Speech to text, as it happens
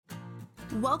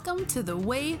Welcome to The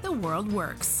Way the World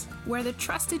Works, where the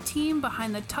trusted team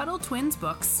behind the Tuttle Twins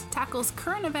books tackles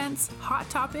current events, hot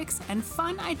topics, and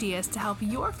fun ideas to help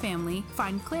your family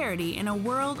find clarity in a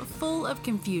world full of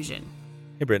confusion.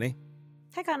 Hey, Brittany.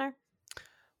 Hi, Connor.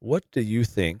 What do you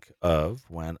think of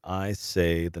when I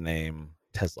say the name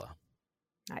Tesla?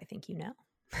 I think you know.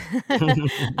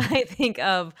 I think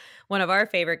of one of our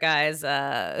favorite guys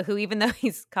who, even though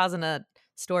he's causing a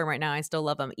storm right now, I still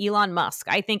love him. Elon Musk.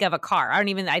 I think of a car.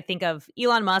 I think of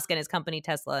Elon Musk and his company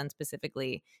Tesla, and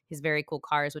specifically his very cool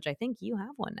cars, which I think you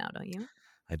have one now, don't you?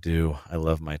 I do. I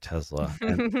love my Tesla,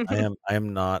 and I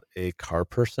am not a car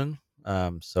person.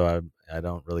 So I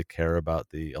don't really care about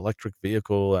the electric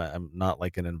vehicle. I'm not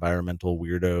like an environmental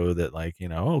weirdo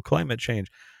that climate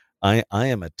change. I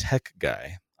am a tech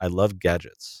guy. I love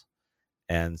gadgets.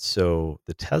 And so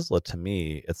the Tesla to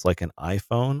me, it's like an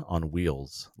iPhone on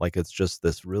wheels. Like it's just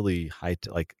this really I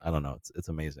don't know, it's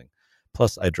amazing.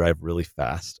 Plus I drive really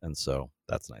fast, and so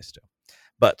that's nice too.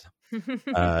 But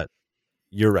uh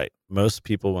you're right. Most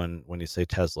people when you say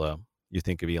Tesla, you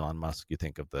think of Elon Musk, you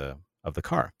think of the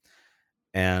car.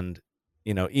 And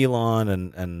Elon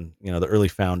and the early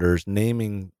founders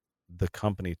naming the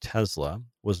company Tesla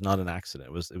was not an accident.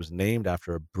 It was named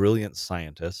after a brilliant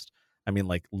scientist. I mean,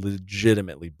 like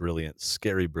legitimately brilliant,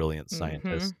 scary brilliant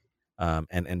scientist and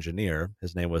engineer.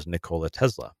 His name was Nikola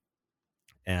Tesla.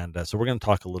 And so we're going to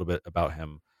talk a little bit about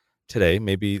him today.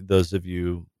 Maybe those of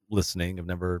you listening have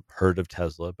never heard of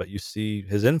Tesla, but you see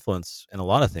his influence in a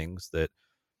lot of things that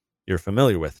you're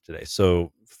familiar with today.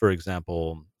 So, for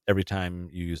example, every time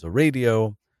you use a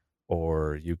radio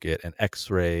or you get an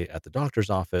x-ray at the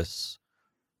doctor's office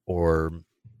or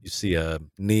you see a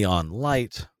neon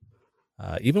light,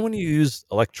 even when you use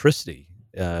electricity,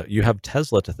 you have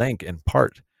Tesla to thank in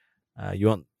part. You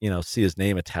won't, see his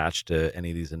name attached to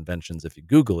any of these inventions if you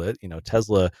Google it.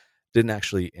 Tesla didn't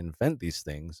actually invent these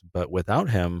things, but without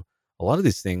him, a lot of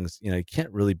these things, you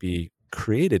can't really be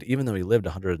created, even though he lived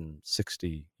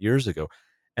 160 years ago.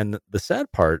 And the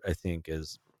sad part, I think,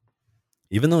 is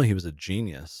even though he was a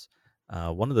genius,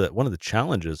 one of the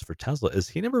challenges for Tesla is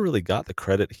he never really got the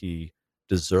credit he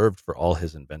deserved for all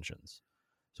his inventions.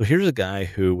 So here's a guy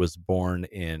who was born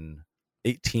in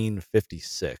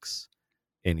 1856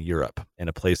 in Europe in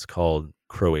a place called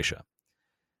Croatia.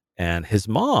 And his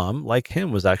mom, like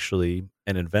him, was actually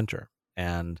an inventor.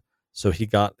 And so he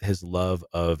got his love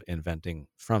of inventing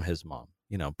from his mom,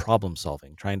 problem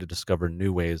solving, trying to discover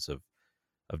new ways of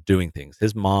doing things.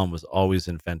 His mom was always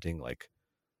inventing like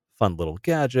fun little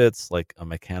gadgets, like a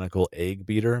mechanical egg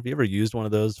beater. Have you ever used one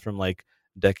of those from like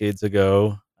decades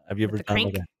ago? Have you With ever the done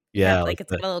like crank. Yeah, yeah, like like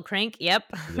it's got a little crank. Yep.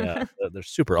 yeah, they're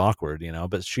super awkward,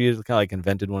 but she kind of like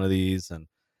invented one of these. And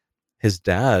his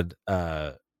dad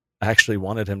actually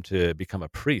wanted him to become a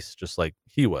priest just like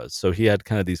he was. So he had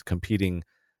kind of these competing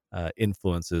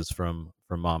influences from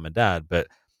mom and dad, but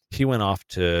he went off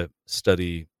to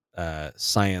study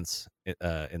science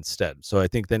instead. So I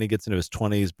think then he gets into his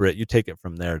 20s. Britt, you take it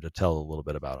from there to tell a little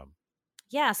bit about him.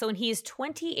 Yeah, so when he's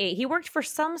 28, he worked for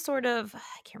some sort of, I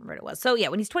can't remember what it was. So yeah,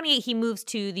 when he's 28, he moves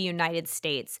to the United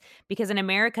States because in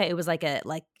America it was like an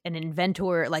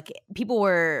inventor, like people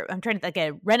were, I'm trying to like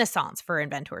a renaissance for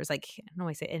inventors. Like I don't know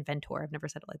why I say inventor. I've never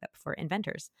said it like that before.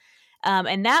 Inventors.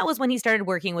 And that was when he started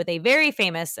working with a very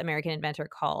famous American inventor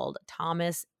called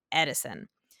Thomas Edison.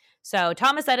 So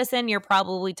Thomas Edison, you're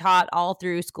probably taught all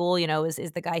through school,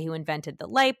 is the guy who invented the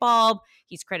light bulb.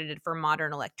 He's credited for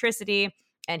modern electricity.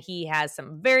 And he has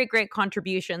some very great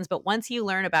contributions. But once you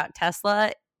learn about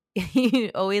Tesla, you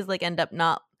always like end up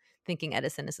not thinking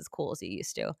Edison is as cool as you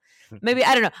used to. Maybe,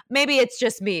 I don't know. Maybe it's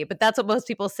just me, but that's what most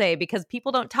people say because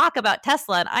people don't talk about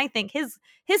Tesla. And I think his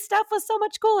stuff was so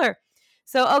much cooler.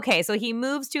 So, okay. So he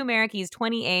moves to America. He's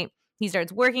 28. He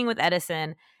starts working with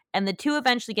Edison. And the two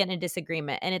eventually get in a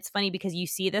disagreement. And it's funny because you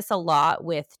see this a lot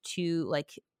with two,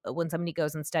 like when somebody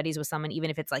goes and studies with someone, even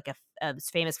if it's like a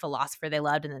famous philosopher they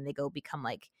loved, and then they go become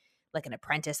like an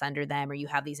apprentice under them, or you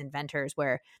have these inventors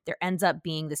where there ends up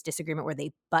being this disagreement where they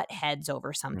butt heads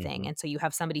over something. Mhm. And so you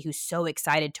have somebody who's so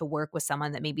excited to work with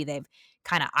someone that maybe they've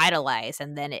kind of idolized.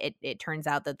 And then it turns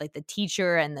out that like the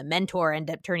teacher and the mentor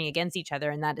end up turning against each other.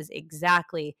 And that is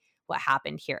exactly what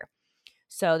happened here.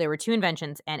 So there were two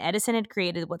inventions, and Edison had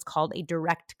created what's called a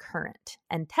direct current,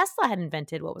 and Tesla had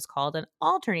invented what was called an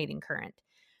alternating current.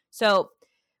 So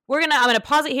I'm going to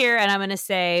pause it here, and I'm going to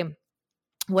say,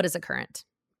 what is a current?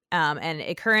 I'm going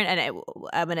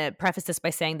to preface this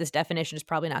by saying this definition is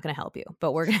probably not going to help you,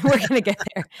 but we're going to get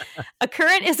there. A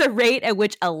current is a rate at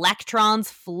which electrons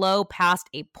flow past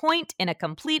a point in a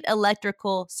complete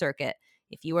electrical circuit.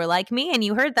 If you were like me and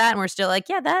you heard that and we're still like,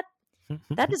 yeah, that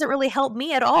That doesn't really help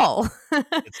me at all.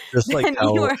 It's just like Then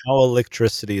you are how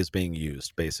electricity is being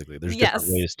used, basically. There's different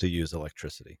yes. ways to use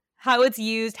electricity. How it's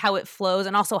used, how it flows,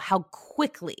 and also how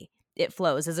quickly it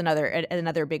flows is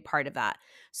another big part of that.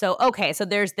 So, okay, so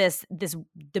there's this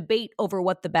debate over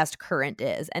what the best current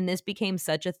is, and this became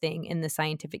such a thing in the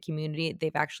scientific community.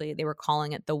 They were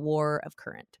calling it the war of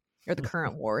current or the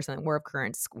current war or something, war of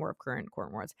currents, current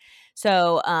wars.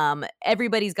 So,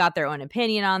 everybody's got their own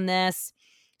opinion on this.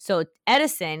 So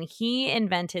Edison, he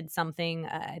invented something,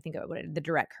 I think the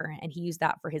direct current, and he used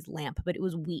that for his lamp, but it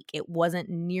was weak. It wasn't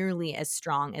nearly as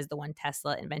strong as the one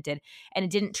Tesla invented, and it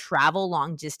didn't travel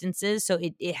long distances. So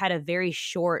it had a very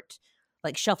short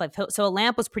like shelf life. So a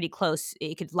lamp was pretty close.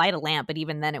 It could light a lamp, but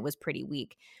even then it was pretty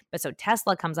weak. But so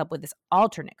Tesla comes up with this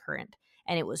alternate current,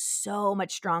 and it was so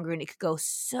much stronger and it could go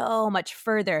so much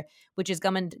further, which is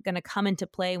going to come into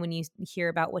play when you hear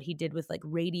about what he did with like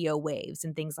radio waves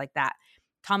and things like that.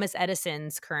 Thomas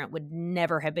Edison's current would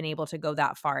never have been able to go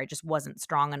that far. It just wasn't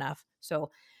strong enough. So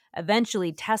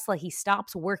eventually Tesla, he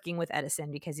stops working with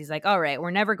Edison because he's like, all right, we're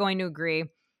never going to agree.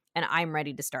 And I'm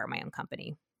ready to start my own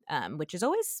company, which is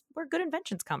always where good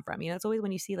inventions come from. It's always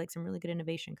when you see like some really good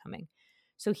innovation coming.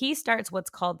 So he starts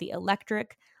what's called the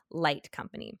Electric Light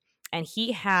Company. And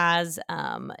he's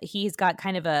got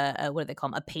kind of a what do they call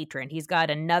him? A patron. He's got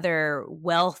another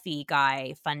wealthy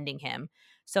guy funding him.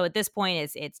 So at this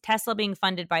point, it's Tesla being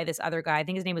funded by this other guy. I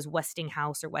think his name is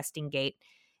Westinghouse or Westingate.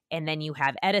 And then you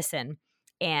have Edison.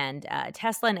 And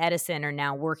Tesla and Edison are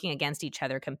now working against each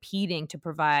other, competing to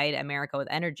provide America with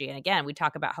energy. And again, we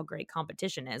talk about how great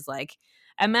competition is. Like,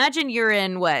 imagine you're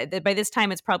in by this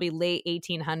time, it's probably late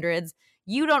 1800s.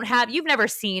 You've never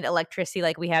seen electricity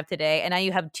like we have today. And now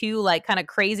you have two like kind of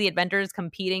crazy inventors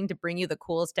competing to bring you the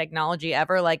coolest technology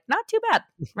ever. Like, not too bad,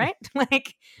 right?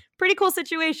 Like, pretty cool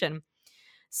situation.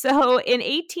 So in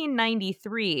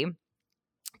 1893,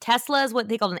 Tesla is what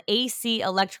they called an AC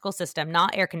electrical system,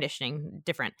 not air conditioning,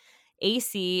 different.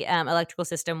 AC electrical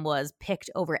system was picked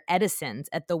over Edison's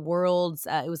at the world's,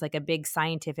 it was like a big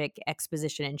scientific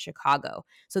exposition in Chicago.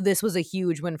 So this was a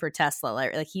huge win for Tesla.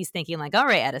 Like he's thinking like, all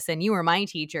right, Edison, you were my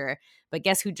teacher, but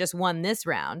guess who just won this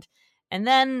round? And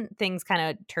then things kind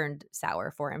of turned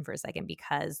sour for him for a second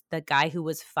because the guy who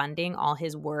was funding all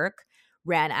his work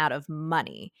ran out of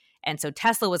money. And so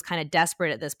Tesla was kind of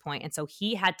desperate at this point. And so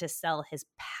he had to sell his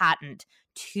patent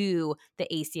to the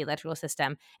AC electrical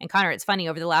system. And Connor, it's funny,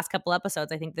 over the last couple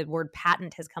episodes, I think the word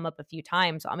patent has come up a few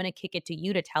times. So I'm going to kick it to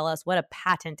you to tell us what a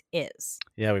patent is.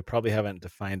 Yeah, we probably haven't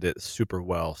defined it super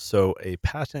well. So a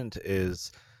patent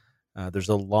is, there's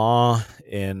a law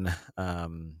in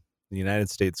the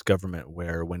United States government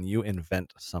where when you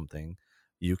invent something,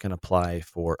 you can apply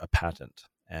for a patent.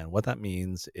 And what that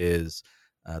means is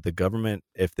the government,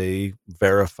 if they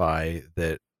verify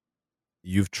that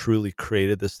you've truly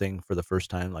created this thing for the first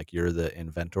time, like you're the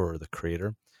inventor or the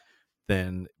creator,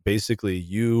 then basically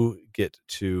you get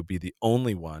to be the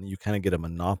only one. You kind of get a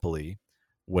monopoly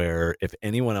where if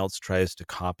anyone else tries to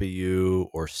copy you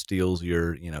or steals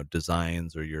your,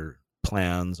 designs or your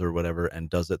plans or whatever and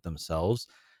does it themselves,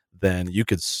 then you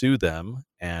could sue them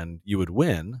and you would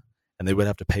win and they would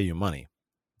have to pay you money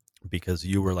because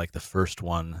you were like the first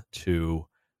one to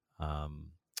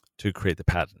create the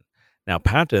patent. Now,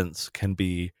 patents can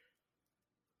be,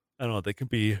 I don't know, they can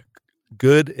be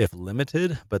good if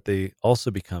limited, but they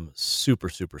also become super,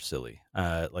 super silly.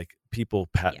 Like people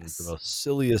patent the Yes. most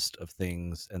silliest of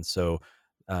things. And so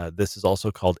this is also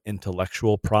called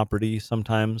intellectual property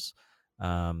sometimes,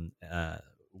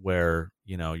 where,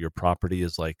 your property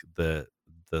is like the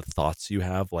thoughts you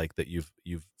have, like that you've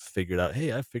figured out,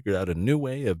 hey, I figured out a new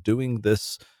way of doing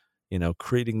this,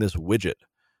 creating this widget.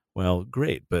 Well,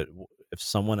 great, but if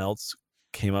someone else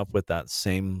came up with that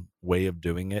same way of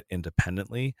doing it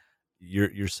independently,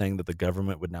 you're saying that the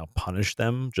government would now punish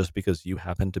them just because you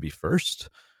happen to be first.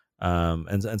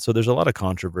 And so there's a lot of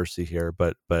controversy here,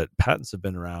 but patents have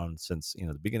been around since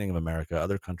the beginning of America.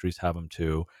 Other countries have them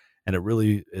too, and it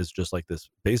really is just like this.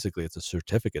 Basically, it's a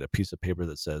certificate, a piece of paper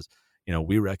that says,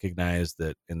 we recognize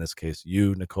that in this case,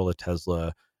 you, Nikola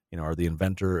Tesla, are the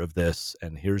inventor of this,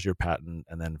 and here's your patent.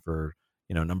 And then for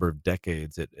a number of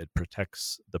decades, it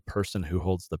protects the person who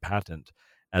holds the patent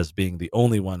as being the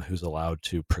only one who's allowed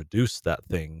to produce that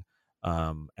thing.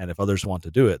 And if others want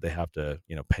to do it, they have to,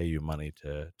 pay you money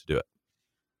to do it.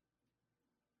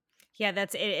 Yeah,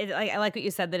 that's it. I like what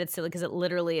you said, that it's silly because it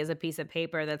literally is a piece of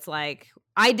paper that's like,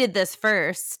 I did this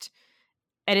first.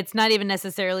 And it's not even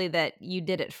necessarily that you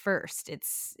did it first.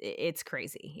 It's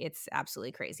crazy. It's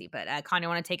absolutely crazy. But Connie,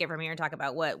 want to take it from here and talk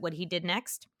about what he did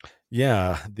next?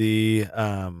 Yeah, the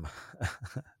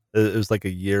it was like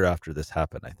a year after this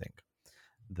happened, I think.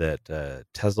 that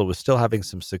Tesla was still having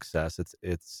some success.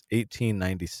 It's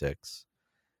 1896,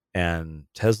 and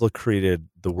Tesla created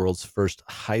the world's first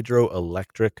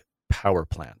hydroelectric power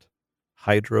plant.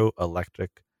 Hydroelectric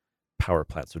power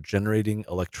plant, so generating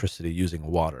electricity using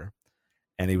water.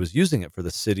 And he was using it for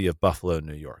the city of Buffalo,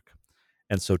 New York.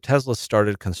 And so Tesla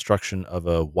started construction of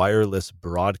a wireless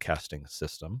broadcasting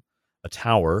system, a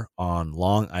tower on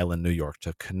Long Island, New York,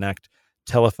 to connect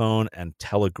telephone and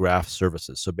telegraph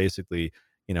services. So basically,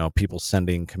 people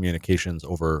sending communications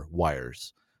over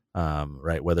wires,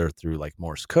 right? Whether through like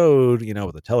Morse code,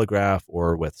 with the telegraph,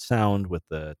 or with sound with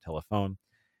the telephone.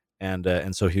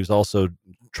 And so he was also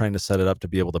trying to set it up to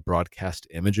be able to broadcast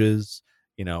images,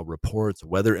 reports,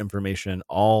 weather information,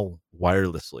 all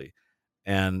wirelessly.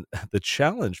 And the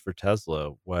challenge for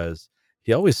Tesla was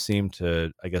he always seemed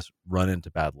to, I guess, run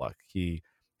into bad luck. He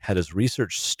had his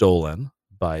research stolen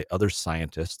by other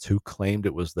scientists who claimed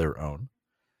it was their own.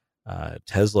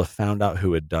 Tesla found out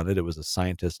who had done it. It was a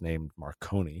scientist named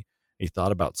Marconi. He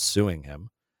thought about suing him.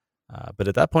 But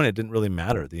at that point, it didn't really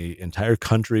matter. The entire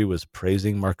country was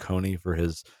praising Marconi for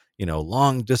his,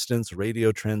 long distance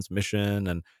radio transmission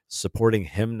and supporting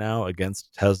him now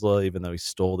against Tesla, even though he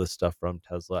stole this stuff from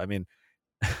Tesla. I mean,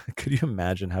 could you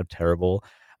imagine how terrible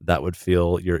that would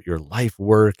feel? Your life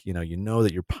work,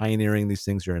 that you're pioneering these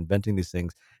things, you're inventing these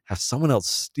things, have someone else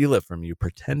steal it from you,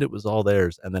 pretend it was all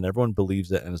theirs, and then everyone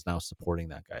believes it and is now supporting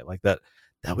that guy. Like that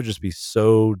would just be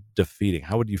so defeating.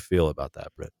 How would you feel about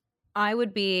that, Britt? I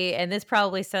would be, and this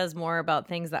probably says more about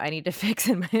things that I need to fix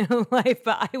in my own life,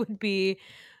 but I would be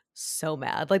so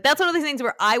mad. Like, that's one of these things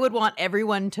where I would want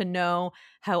everyone to know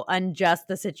how unjust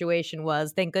the situation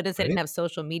was. Thank goodness I didn't Right? have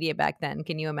social media back then.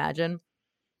 Can you imagine?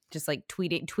 Just like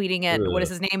tweeting at, what is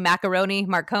Ugh. his name?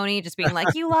 Marconi, just being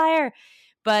like, you liar.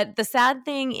 But the sad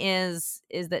thing is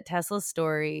that Tesla's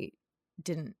story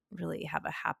didn't really have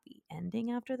a happy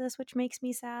ending after this, which makes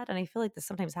me sad. And I feel like this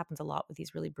sometimes happens a lot with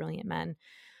these really brilliant men.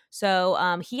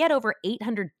 So he had over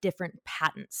 800 different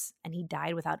patents, and he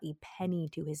died without a penny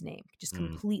to his name, just Mm.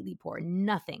 completely poor,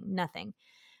 nothing.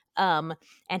 And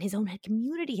his own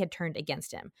community had turned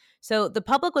against him. So the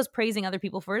public was praising other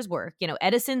people for his work.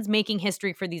 Edison's making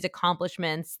history for these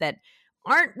accomplishments that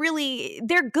aren't really,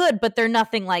 they're good, but they're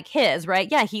nothing like his, right?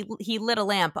 Yeah, he lit a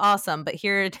lamp, awesome. But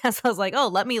here Tesla's like, oh,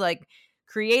 let me like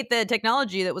create the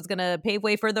technology that was going to pave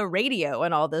way for the radio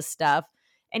and all this stuff.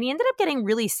 And he ended up getting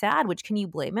really sad, which, can you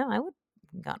blame him? I would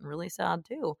have gotten really sad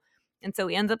too. And so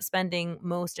he ends up spending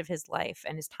most of his life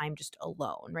and his time just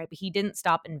alone, right? But he didn't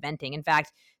stop inventing. In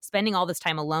fact, spending all this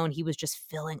time alone, he was just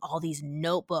filling all these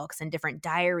notebooks and different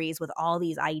diaries with all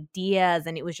these ideas,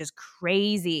 and it was just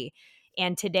crazy.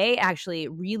 And today, actually,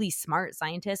 really smart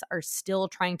scientists are still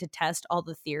trying to test all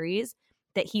the theories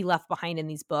that he left behind in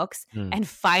these books. Mm. And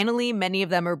finally, many of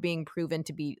them are being proven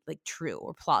to be like true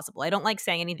or plausible. I don't like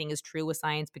saying anything is true with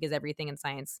science, because everything in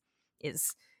science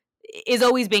is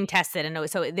always being tested, and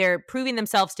so they're proving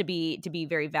themselves to be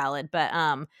very valid. But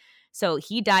so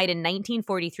he died in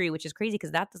 1943, which is crazy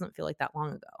because that doesn't feel like that long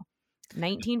ago.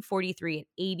 1943 at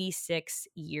 86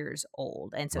 years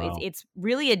old. And so Wow. it's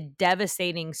really a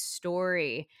devastating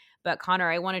story. But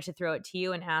Connor, I wanted to throw it to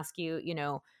you and ask you,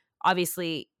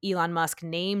 obviously Elon Musk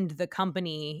named the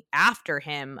company after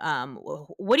him.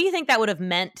 What do you think that would have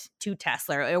meant to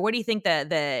Tesla, or what do you think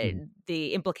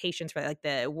the implications for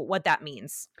what that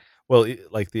means? Well,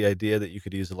 like the idea that you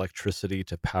could use electricity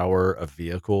to power a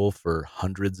vehicle for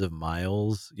hundreds of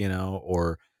miles,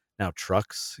 or now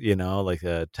trucks, like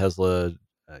Tesla,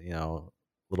 a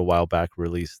little while back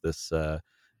released this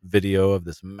video of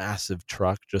this massive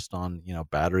truck just on,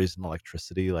 batteries and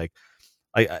electricity. Like,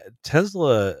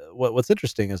 Tesla, what's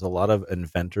interesting is a lot of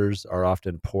inventors are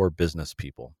often poor business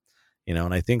people,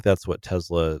 and I think that's what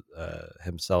Tesla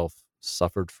himself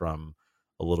suffered from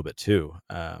a little bit too.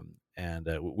 And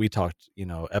we talked,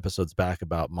 episodes back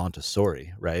about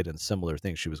Montessori, right, and similar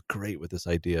things. She was great with this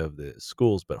idea of the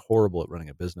schools, but horrible at running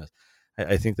a business.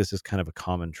 I think this is kind of a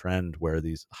common trend where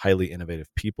these highly innovative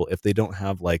people, if they don't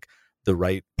have like the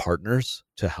right partners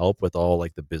to help with all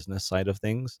like the business side of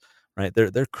things, right?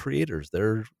 They're creators.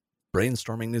 They're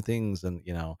brainstorming new things,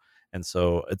 and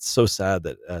so it's so sad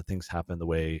that things happen the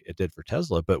way it did for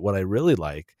Tesla. But what I really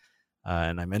like,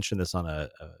 and I mentioned this on a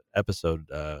episode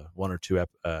one or two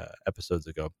episodes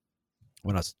ago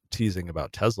when I was teasing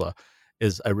about Tesla,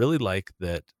 is I really like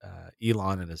that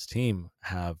Elon and his team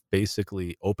have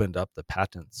basically opened up the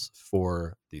patents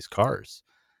for these cars.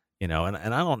 And I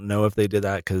don't know if they did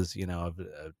that because, of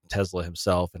Tesla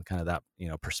himself and kind of that,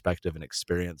 perspective and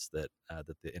experience that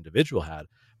the individual had.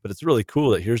 But it's really cool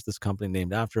that here's this company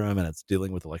named after him, and it's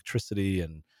dealing with electricity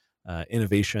and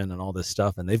innovation and all this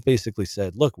stuff. And they've basically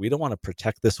said, look, we don't want to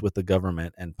protect this with the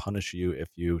government and punish you if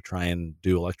you try and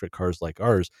do electric cars like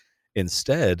ours.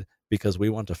 Instead, because we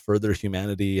want to further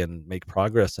humanity and make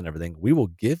progress and everything, we will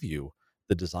give you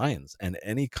the designs, and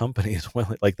any company is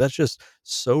willing. Like, that's just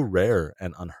so rare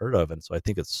and unheard of. And so I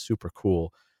think it's super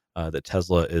cool that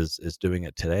Tesla is doing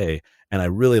it today. And I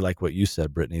really like what you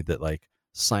said, Brittany, that like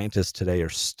scientists today are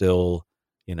still,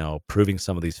 proving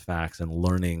some of these facts and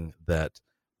learning that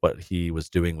what he was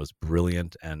doing was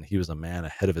brilliant, and he was a man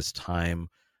ahead of his time.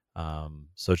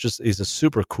 So he's a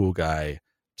super cool guy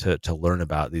to learn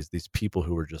about, these people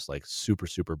who were just like super,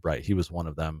 super bright. He was one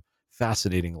of them.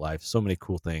 Fascinating life, so many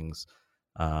cool things.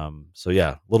 So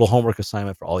yeah, little homework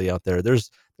assignment for all you out there. There's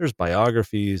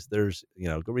biographies, there's,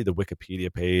 go read the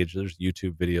Wikipedia page, there's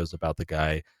YouTube videos about the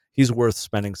guy. He's worth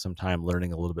spending some time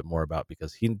learning a little bit more about,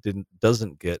 because he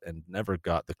doesn't get and never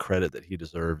got the credit that he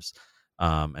deserves.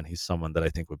 And he's someone that I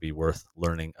think would be worth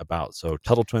learning about. So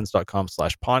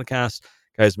TuttleTwins.com/podcast.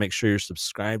 Guys, make sure you're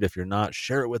subscribed. If you're not,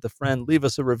 share it with a friend, leave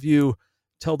us a review,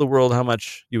 tell the world how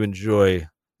much you enjoy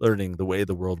learning the way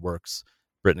the world works.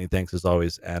 Brittany, thanks as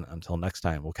always. And until next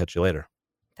time, we'll catch you later.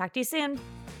 Talk to you soon.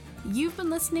 You've been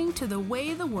listening to The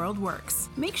Way the World Works.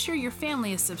 Make sure your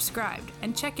family is subscribed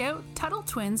and check out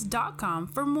TuttleTwins.com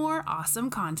for more awesome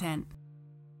content.